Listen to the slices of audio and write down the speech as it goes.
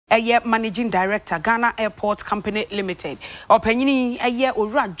managing director Ghana Airport Company Limited. Opanyini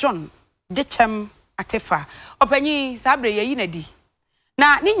Owura John Dechem Atefa. Opanyi sabre ye yinadi.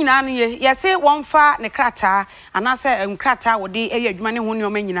 Na ni nyina no ye se wonfa ne krata anase krata wode adwuma ne ho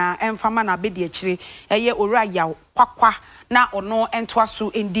ne nyina emfama na bedi akire Owura Yaw Kwakwa na ono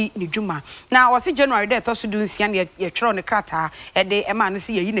entoaso endi ne dwuma na wose January de thoso du nsia ne ye twero ne krata de ema no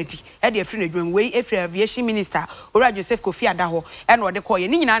se ye yinadi de afri ne dwuma we afri aviation minister Owura Joseph Kofi Adaho ene wode ko ye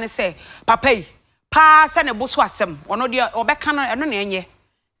ni nyina ne se papa yi pa se ne boso asem ono de obeka no eno ne enye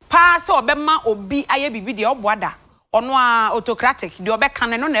pa se obema obi aye bibi de oboada ono a autocratic de obeka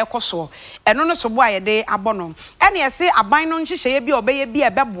no na ekoso eno no so bo aye de abono ene ye se aban no nhihye bi obeye bi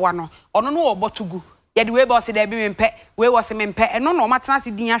ebeboa no ono no obotugu ye de we boss de bi mempe we was mempe eno no matena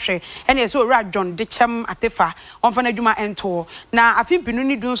se din ahwe ene ye se Owura John Dechem Atefa onfa na adwuma ento na afimpinu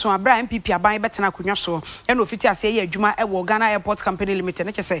ni dun so abra MPP aban betena konwa so ene ofiti ase ye adwuma e wo Ghana Airport Company Limited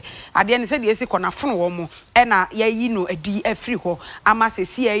ne kese ade ne se de esi kona fono wo mo ena ye yi no adi afri ho ama se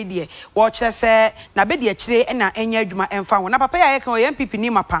CI de wo kire se na be de akire ena enya adwuma emfa wo na papa ya ye kan MPP ni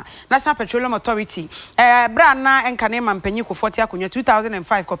mapa National Petroleum Authority bra na enka ne mampanyi ko 40 akonwa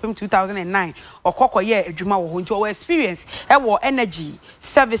 2005 kopem 2009 okoko ye adwuma wo ho nti wo experience wo energy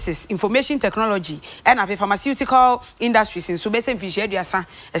services information technology and of pharmaceutical industries in so be say fish aduasa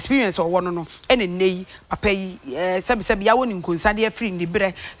experience wo no no ene nei papa yi sebi ya woni nkonsa de afri ni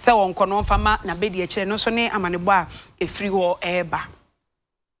bre se won kono fama na be de akire no so ne amanebo a efri wo eba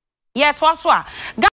ye to aso a